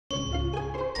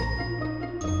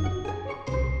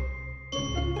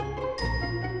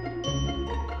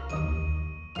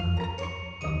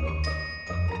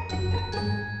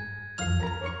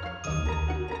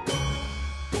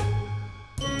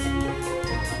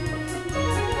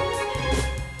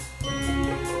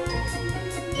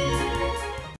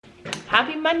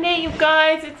Happy Monday, you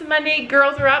guys. It's Monday.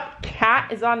 Girls are up.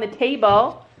 Kat is on the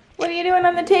table. What are you doing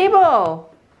on the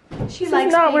table? She this likes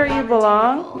is not where being you on the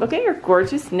belong. table. Look at your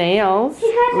gorgeous nails.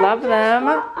 Love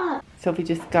them. Sophie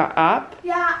just got up.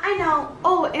 Yeah, I know.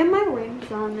 Oh, and my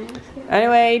ring's on there.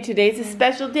 Anyway, today's a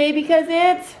special day because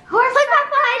it's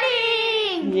horseback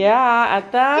riding! Yeah,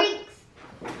 at the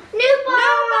new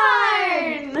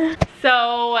barn!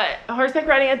 So, horseback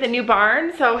riding at the new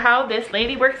barn. So how this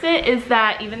lady works it is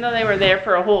that even though they were there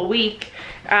for a whole week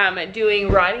doing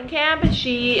riding camp,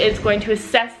 she is going to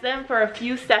assess them for a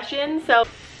few sessions. So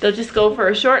they'll just go for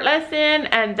a short lesson,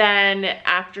 and then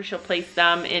after she'll place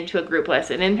them into a group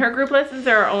lesson. In her group lessons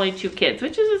there are only 2 kids,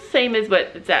 which is the same as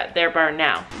what it's at their barn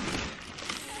now.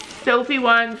 Sophie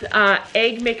wants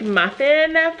egg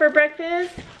McMuffin for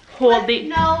breakfast.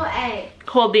 No egg.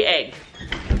 Hold the egg.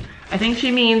 I think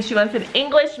she means she wants an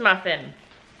English muffin.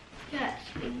 Yes,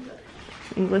 English.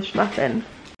 English muffin.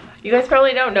 You guys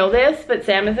probably don't know this, but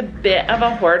Sam is a bit of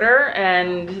a hoarder,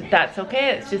 and that's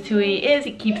okay. It's just who he is.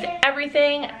 He keeps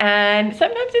everything, and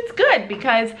sometimes it's good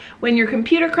because when your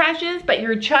computer crashes, but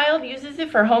your child uses it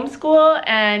for homeschool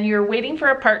and you're waiting for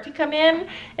a part to come in,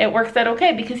 it works out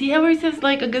okay because he always has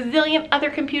like a gazillion other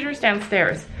computers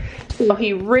downstairs. So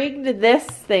he rigged this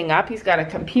thing up. He's got a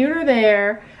computer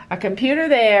there,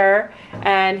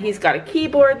 and he's got a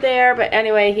keyboard there, but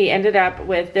anyway, he ended up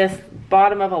with this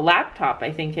bottom of a laptop,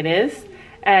 I think it is,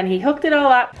 and he hooked it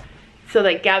all up so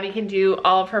that Gabby can do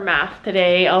all of her math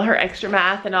today, all her extra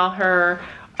math and all her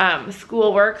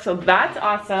school work, so that's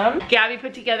awesome. Gabby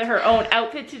put together her own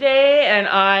outfit today, and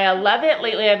I love it.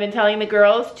 Lately I've been telling the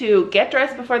girls to get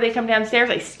dressed before they come downstairs.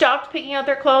 I stopped picking out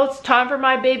their clothes. Time for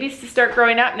my babies to start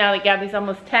growing up now that Gabby's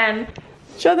almost 10.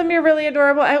 Show them your really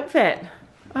adorable outfit.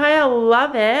 I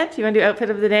love it. You want to do outfit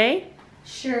of the day?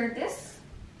 Sure, this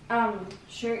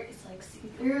shirt is like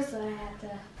see-through, so I had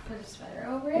to put a sweater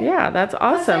over it. Yeah, that's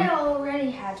awesome. Plus I already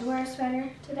had to wear a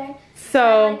sweater today.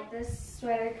 So I like this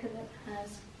sweater because it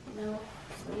has no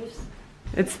sleeves.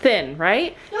 It's thin,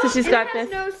 right? No, so she's got this.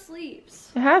 It has no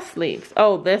sleeves. It has sleeves.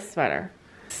 Oh, this sweater.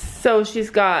 So she's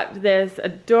got this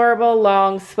adorable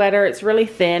long sweater. It's really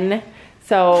thin,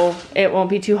 so it won't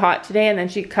be too hot today. And then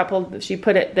she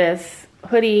put this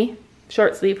hoodie,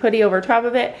 short sleeve hoodie over top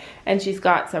of it, and she's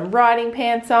got some riding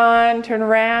pants on. Turn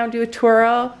around, do a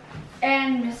twirl.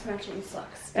 And mismatching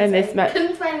socks. And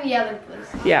couldn't find the other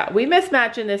place. Yeah, we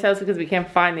mismatch in this house because we can't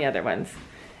find the other ones.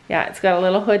 Yeah, it's got a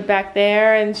little hood back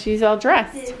there, and she's all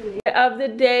dressed. Of the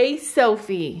day,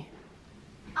 Sophie.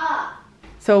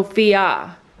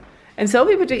 Sophia. And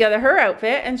Sophie put together her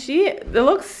outfit, and it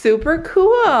looks super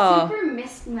cool. Super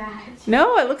mismatched.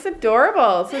 No, it looks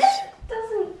adorable. So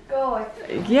doesn't go, I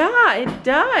think. yeah, it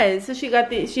does. So she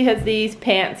has these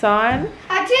pants on.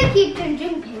 Actually, I keep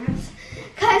changing pants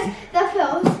because the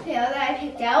first pair that I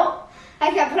picked out,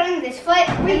 I kept putting this foot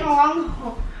in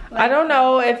along. I don't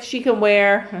know if she can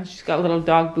wear, she's got little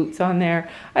dog boots on there.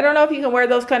 I don't know if you can wear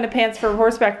those kind of pants for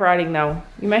horseback riding though.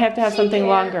 You might have to have something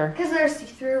longer. Because they're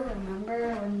see-through,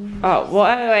 remember? Oh, well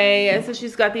anyway, so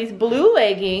she's got these blue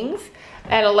leggings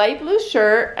and a light blue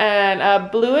shirt and a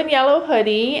blue and yellow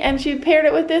hoodie, and she paired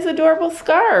it with this adorable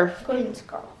scarf. Green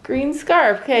scarf. Green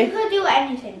scarf, okay. You could do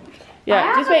anything.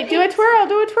 Yeah, just wait, do a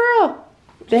twirl.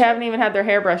 They haven't even had their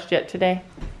hair brushed yet today.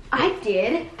 I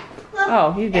did. Look,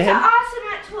 oh, you did? It's awesome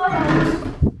at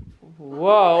twirls.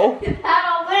 Whoa.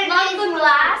 Knock the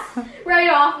glass right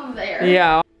off of there.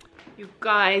 Yeah. You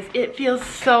guys, it feels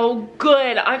so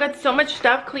good. I got so much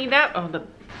stuff cleaned up. Oh, the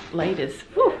light is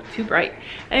too bright.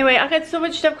 Anyway, I got so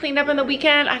much stuff cleaned up on the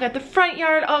weekend. I got the front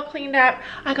yard all cleaned up.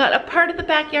 I got a part of the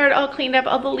backyard all cleaned up,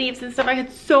 all the leaves and stuff. I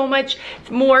got so much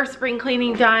more spring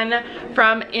cleaning done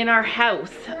from in our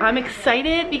house. I'm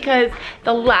excited because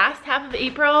the last half of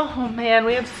April, oh man,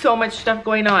 we have so much stuff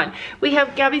going on. We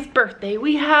have Gabby's birthday,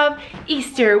 we have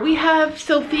Easter, we have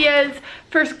Sophia's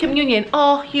first communion,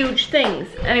 all huge things.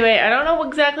 Anyway, I don't know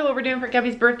exactly what we're doing for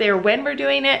Gabby's birthday or when we're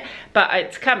doing it, but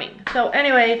it's coming. So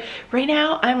anyway, right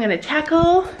now I'm gonna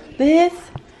tackle this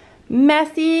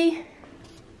messy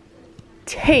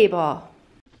table.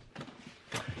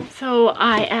 So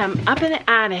I am up in the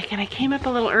attic, and I came up a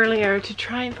little earlier to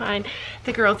try and find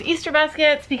the girls' Easter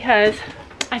baskets because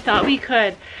I thought we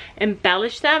could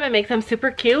embellish them and make them super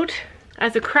cute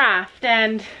as a craft,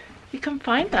 and you can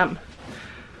find them.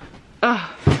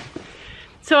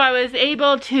 So I was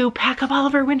able to pack up all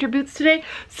of our winter boots today.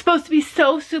 It's supposed to be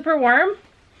so super warm.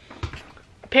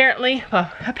 Apparently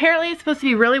it's supposed to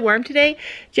be really warm today.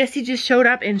 Jessie just showed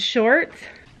up in shorts.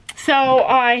 So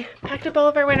I packed up all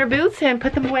of our winter boots and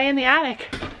put them away in the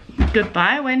attic.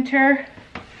 Goodbye, winter.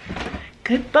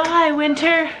 Goodbye,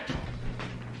 winter.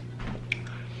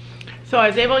 So I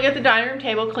was able to get the dining room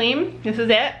table clean. This is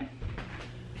it.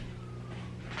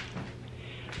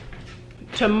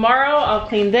 Tomorrow I'll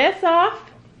clean this off.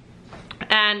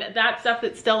 And that stuff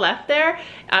that's still left there,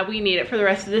 we need it for the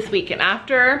rest of this week. And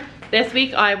after this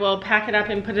week, I will pack it up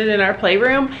and put it in our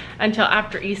playroom until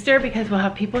after Easter because we'll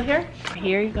have people here.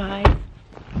 Here, you guys.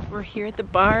 We're here at the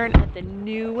barn, at the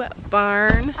new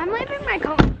barn. I'm leaving my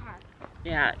coat in the car.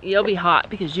 Yeah, you'll be hot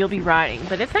because you'll be riding,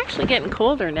 but it's actually getting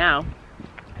colder now.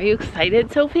 Are you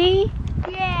excited, Sophie?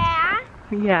 Yeah.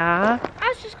 Yeah. I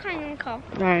was just kind of cold.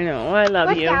 I know, I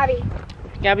love you. Gabby?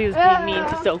 Gabby was being mean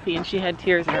to Sophie and she had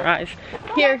tears in her eyes.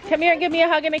 Here, come here, give me a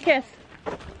hug and a kiss.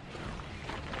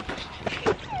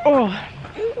 Oh,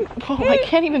 I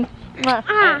can't even.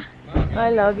 I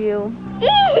love you.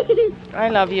 I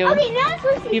love you. Okay, now it's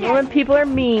supposed to be Even when people are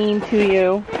mean to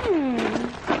you.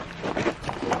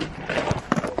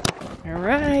 All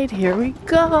right, here we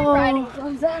go. riding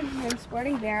gloves on and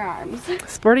sporting bear arms.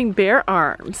 Sporting bear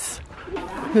arms.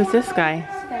 Who's this guy?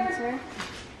 Spencer.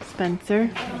 Spencer.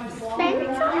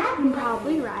 I'm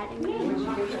probably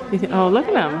riding. Oh, look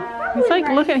at him. He's like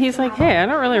looking. He's like, hey, I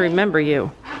don't really remember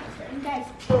you. Guys,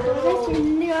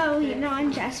 you know,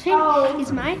 I'm Jasmine.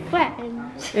 He's my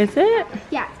friend. Is it?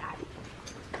 Yeah.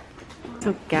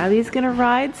 So Gabby's gonna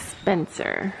ride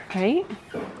Spencer, right?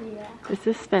 Yeah. This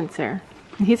is Spencer.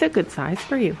 He's a good size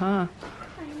for you, huh?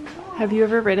 Have you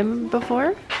ever ridden him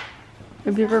before?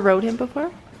 Have you ever rode him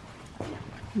before?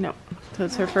 No. So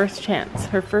it's her first chance,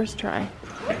 her first try.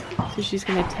 So she's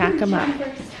gonna tack him up.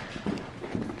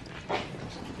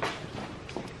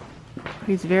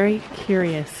 He's very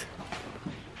curious.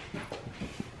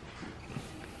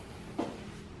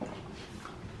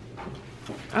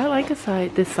 I like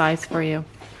this size for you,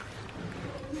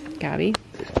 Gabby.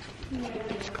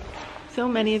 So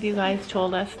many of you guys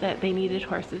told us that they needed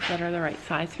horses that are the right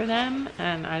size for them,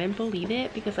 and I didn't believe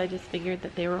it because I just figured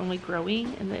that they were only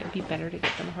growing and that it would be better to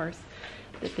get them a horse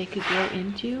that they could grow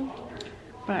into.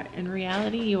 But in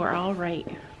reality, you are all right.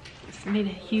 It's made a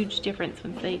huge difference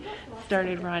once they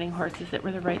started riding horses that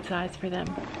were the right size for them.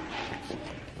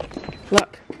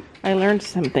 Look, I learned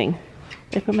something.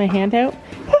 I put my hand out.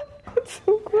 It's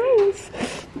so gross.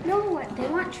 No, they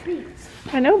want treats.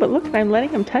 I know, but look, I'm letting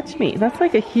him touch me. That's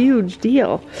like a huge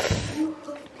deal.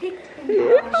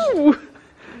 Ew.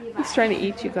 He's trying to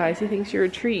eat you guys. He thinks you're a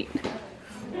treat.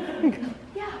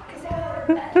 Yeah,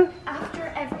 because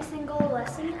after every single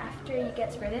lesson, after he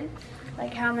gets ridden,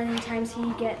 like how many times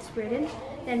he gets ridden,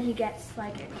 then he gets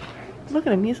like it. Look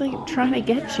at him. He's like trying to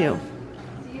get you.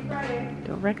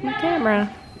 Don't wreck my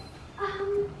camera.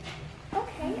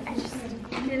 Okay, I just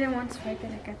didn't want to swipe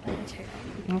it. I got like a chair.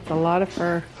 That's a lot of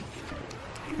fur.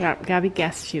 Yeah, Gabby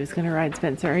guessed she was going to ride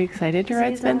Spencer. Are you excited to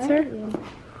ride Spencer?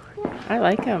 I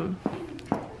like him.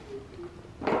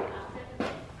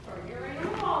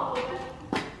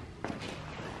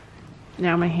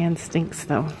 Now my hand stinks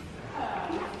though.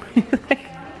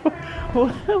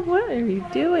 What are you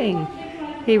doing?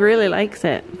 He really likes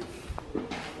it.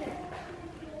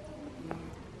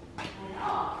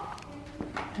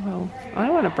 Oh, I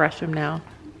want to brush him now.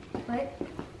 What?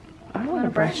 I want to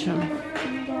brush him.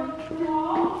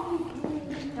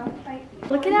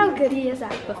 Look at how good he is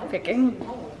at hoof picking.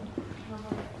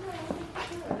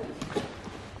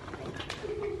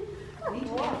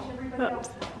 Oops.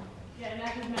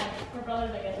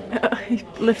 He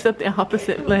lifts up the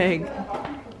opposite leg.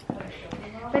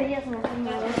 But he has nothing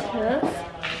to do with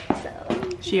hoofs. So.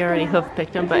 She already hoof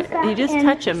picked him, but you just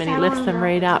touch him and he lifts them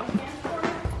right up.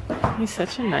 He's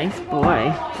such a nice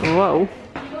boy. Whoa.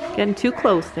 Getting too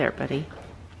close there, buddy.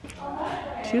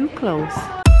 Too close.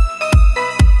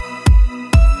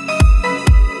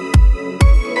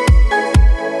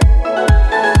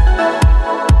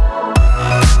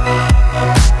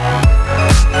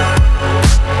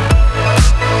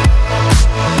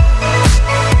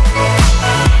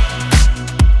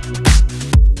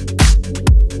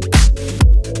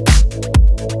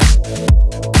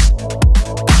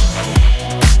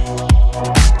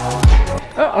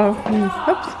 Uh-oh.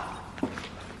 Oops.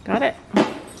 Got it.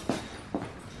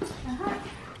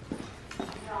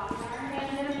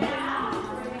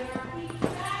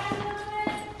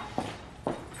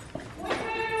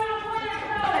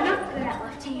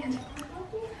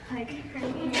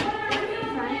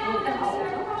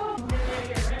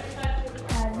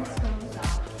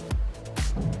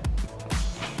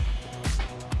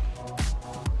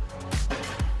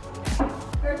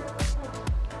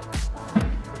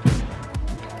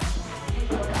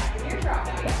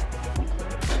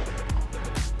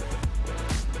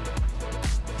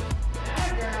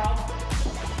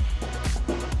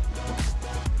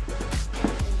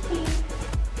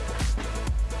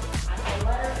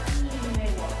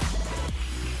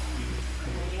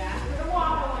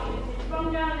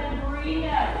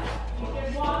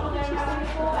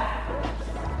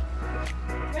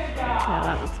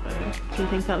 Do you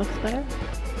think that looks better?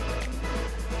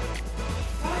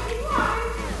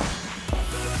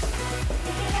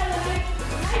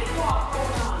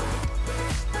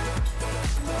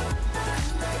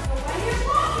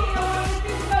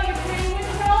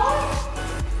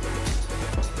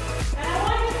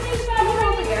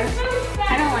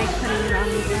 I don't like putting it on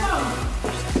these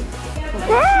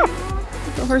Ah!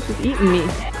 The horse is eating me.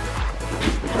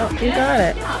 Oh, you got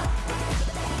it. You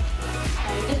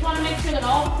just want to make sure that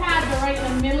all the pads are right in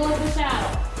the middle of the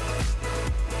saddle.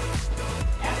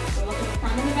 Yeah, so look at the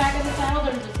front and the back of the saddle.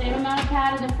 There's the same amount of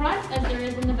pad in the front as there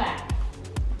is in the back.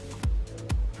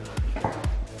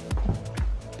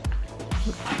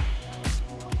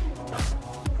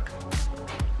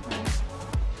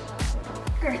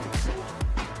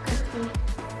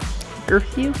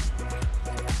 Girth you?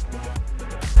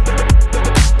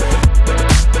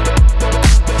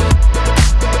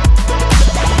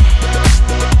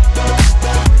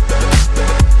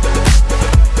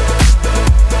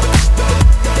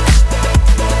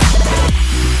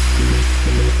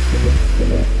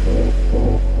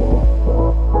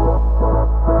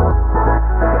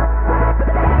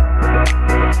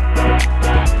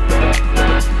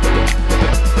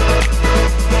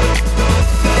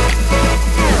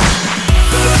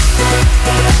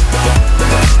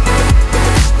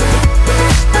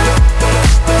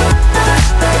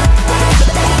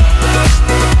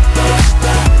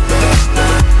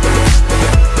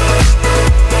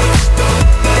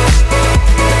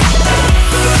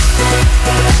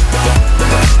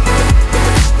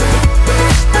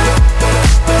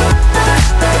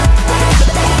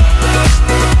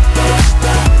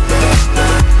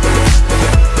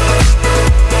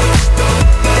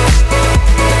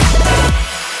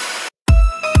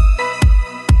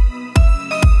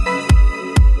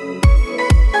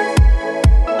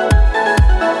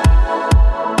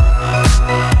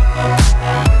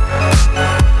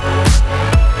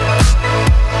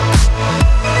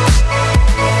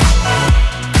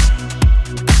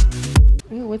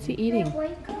 What's he eating?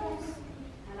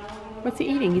 What's he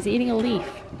eating? He's eating a leaf.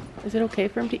 Is it okay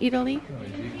for him to eat a leaf?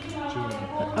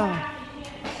 Oh.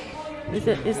 Is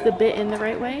the bit in the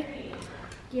right way?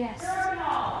 Yes.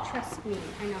 Trust me,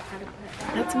 I know how to put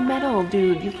it. That's metal,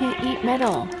 dude. You can't eat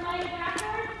metal.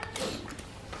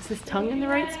 Is his tongue in the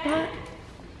right spot?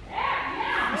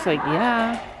 It's like,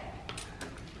 yeah.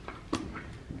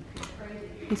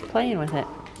 He's playing with it.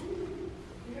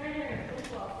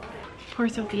 Poor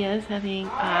Sophia is having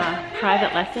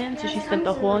private lessons, so she spent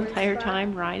the whole entire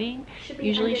time riding.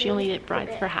 Usually she only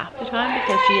rides for half the time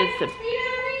because she is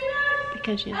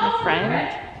a friend.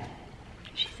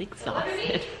 She's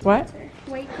exhausted. What?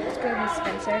 Wait, let's go with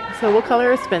Spencer. So what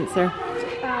color is Spencer?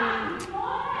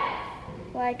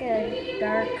 Like a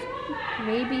dark,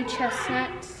 maybe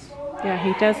chestnut. Yeah,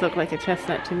 he does look like a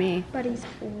chestnut to me. But he's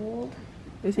old.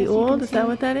 Is he old? Is that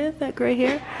what that is? That gray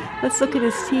hair? Let's look at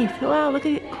his teeth. Wow, look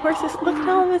at horses. Look at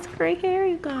all this gray hair,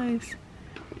 you guys.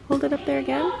 Hold it up there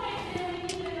again.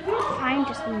 Fine,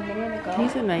 just a minute ago.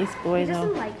 He's a nice boy, He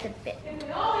doesn't though. like the bit.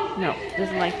 No,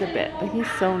 doesn't like the bit, but he's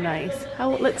so nice.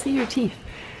 Let's see your teeth.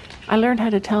 I learned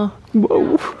how to tell.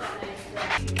 Whoa.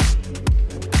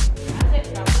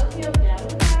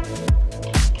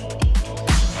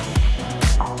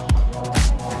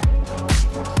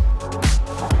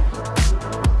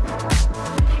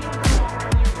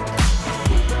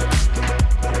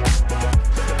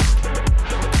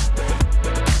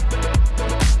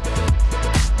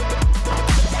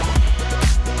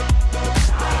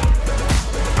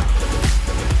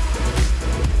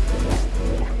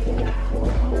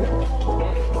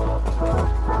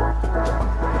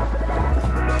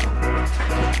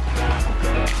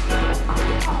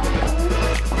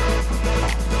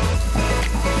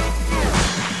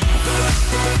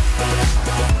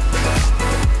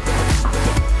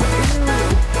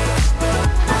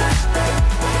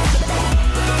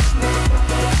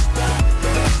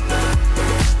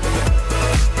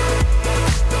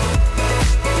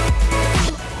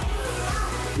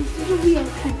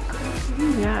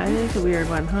 Yeah, it is a weird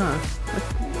one, huh?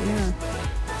 Yeah.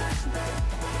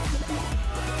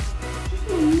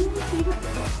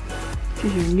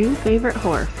 She's your new favorite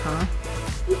horse, huh?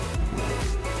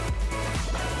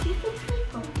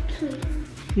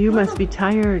 You must be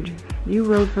tired. You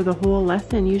rode for the whole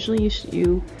lesson. Usually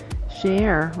you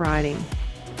share riding.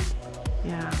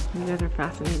 Yeah, you guys are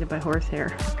fascinated by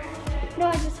horsehair. No,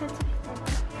 I just had to.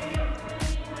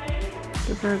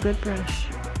 Give her a good brush.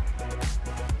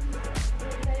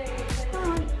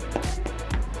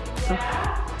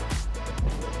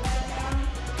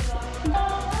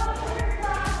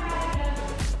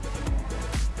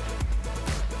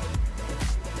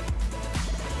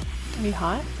 Are you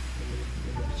hot?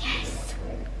 Yes.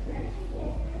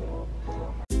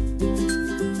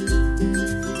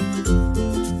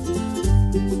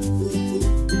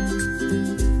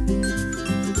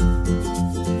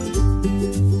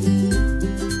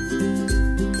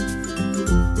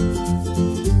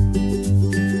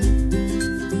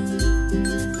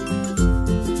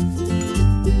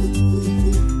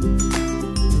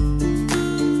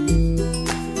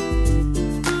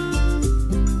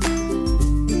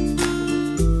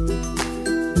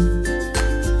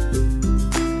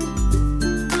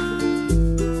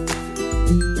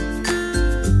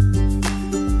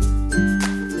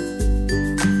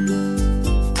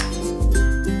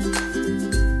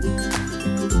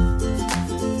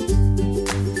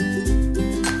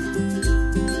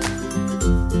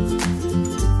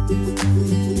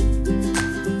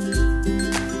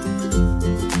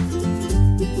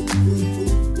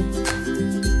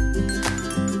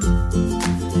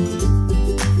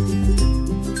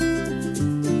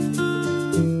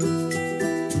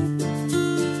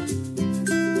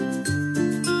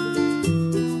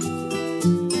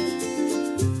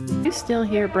 Still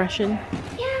here brushing?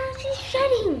 Yeah, she's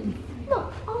shedding.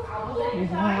 Look. Oh,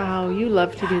 yeah. Wow, you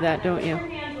love to do that, don't you?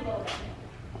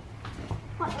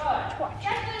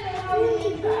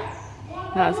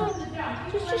 That's,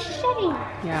 She's just shedding.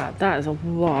 yeah, that is a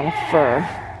lot of fur.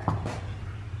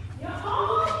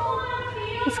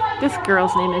 This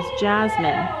girl's name is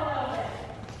Jasmine.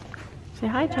 Say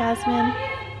hi, Jasmine.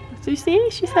 So you see,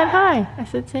 she said hi. I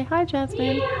said, say hi,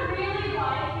 Jasmine.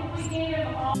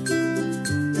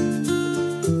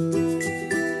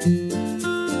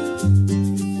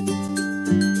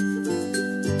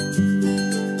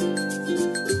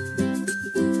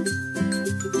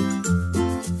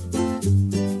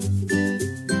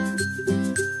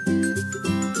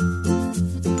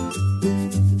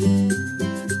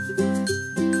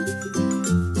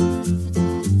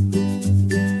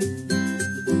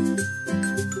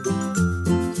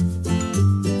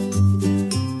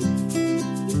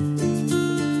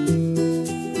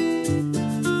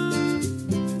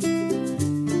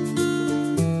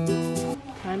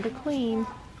 Time to clean.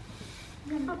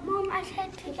 Mom, I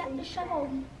said to get the shovel.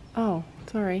 Oh,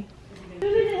 sorry.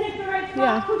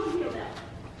 Yeah.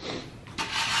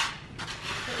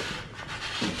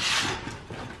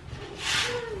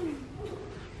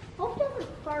 Hope doesn't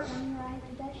fart when you're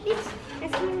riding, does she?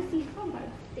 As soon as you come out,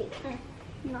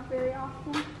 not very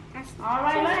often. All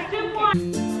right, let's do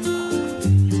one.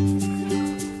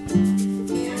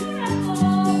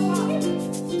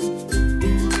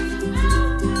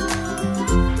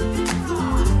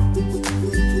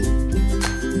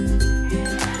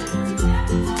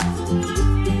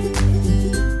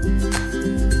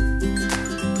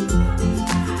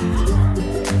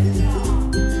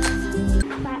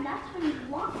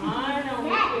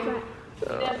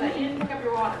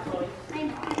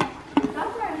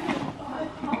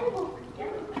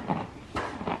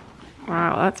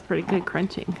 Wow, that's pretty good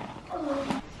crunching.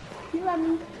 You love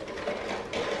me.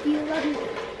 Do you love me?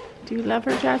 Do you love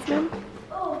her, Jasmine?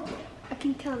 I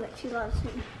can tell that she loves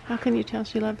me. How can you tell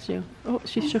she loves you? Oh,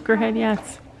 she shook her head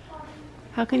yes.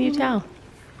 How can you tell?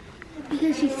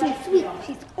 Because she's so sweet.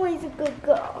 She's always a good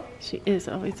girl. She is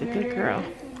always a good girl.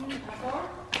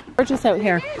 We're just out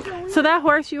here. So that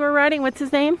horse you were riding, what's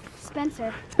his name?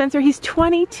 Spencer. Spencer, he's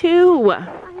 22. I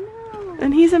know.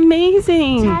 And he's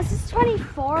amazing. Taz is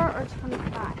 24 or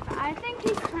 25. I think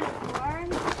he's 24.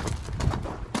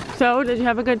 So, did you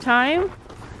have a good time?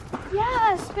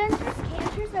 Yeah, Spencer's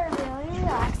canters are really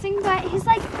relaxing, but he's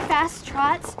like fast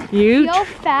trots. You Feel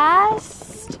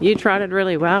fast. You trotted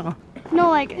really well. No,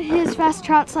 like his fast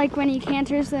trots, like when he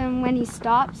canters and when he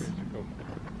stops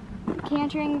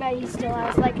cantering, but he still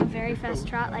has like a very fast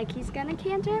trot, like he's gonna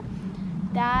canter.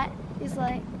 That is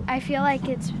like, I feel like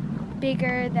it's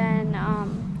bigger than,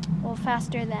 well,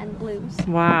 faster than Blue's.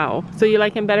 Wow. So you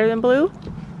like him better than Blue?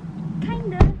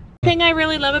 Kinda. The thing I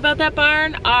really love about that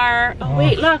barn are, oh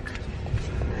wait, look.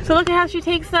 So look at how she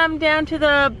takes them down to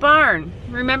the barn.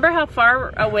 Remember how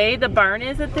far away the barn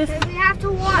is at this? We have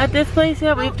to watch. At this place,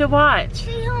 yeah, we have to watch.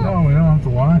 No, we don't have to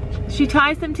watch. She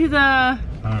ties them to the...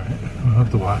 Alright, we'll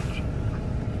have to watch.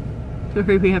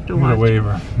 Sorry, we have to Get a watch.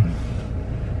 waiver.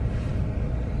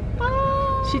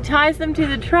 She ties them to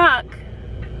the truck.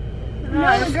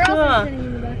 No, the girls cool. are sitting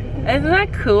in the back of it. Isn't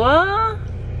that cool?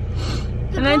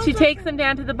 And then she takes them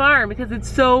down to the barn because it's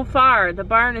so far. The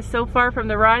barn is so far from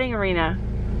the riding arena.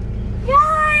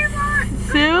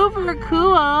 Super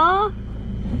cool.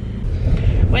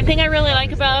 One thing I really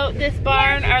like about this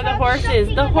barn are the horses.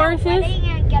 The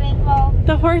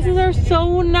horses are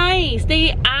so nice.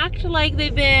 They act act like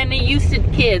they've been used to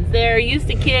kids. They're used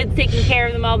to kids taking care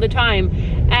of them all the time.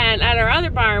 And at our other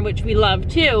barn, which we love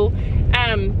too,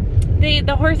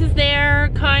 the horses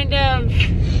there kind of,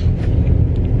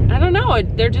 I don't know,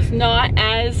 they're just not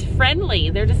as friendly.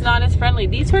 They're just not as friendly.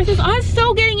 These horses, I'm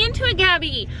so getting into it,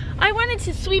 Gabby. I wanted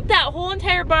to sweep that whole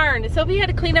entire barn. Sophie had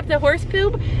to clean up the horse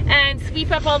poop and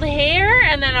sweep up all the hair,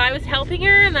 and then I was helping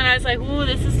her, and then I was like, ooh,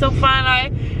 this is so fun.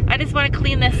 I just want to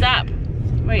clean this up.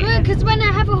 Wait. Good, because when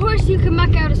I have a horse, you can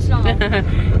muck out a stall.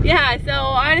 Yeah, so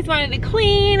I just wanted to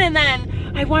clean, and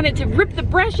then I wanted to rip the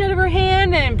brush out of her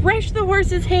hand and brush the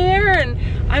horse's hair, and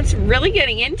I'm just really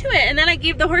getting into it. And then I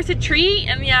gave the horse a treat,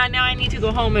 and yeah, now I need to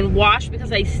go home and wash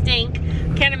because I stink.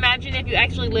 Can't imagine if you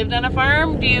actually lived on a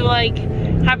farm. Do you like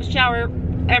have a shower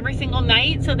every single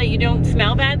night so that you don't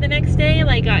smell bad the next day?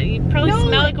 Like you probably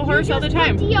smell like a horse all the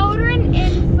time. Put deodorant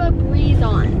and Febreze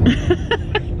on.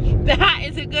 That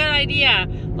is a good idea.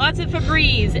 Lots of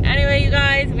Febreze. Anyway, you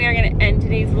guys, we are gonna end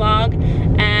today's vlog,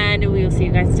 and we will see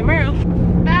you guys tomorrow.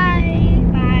 Bye.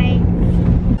 Bye.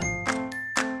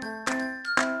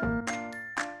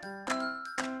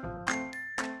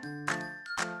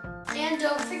 And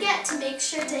don't forget to make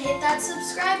sure to hit that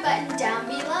subscribe button down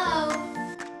below.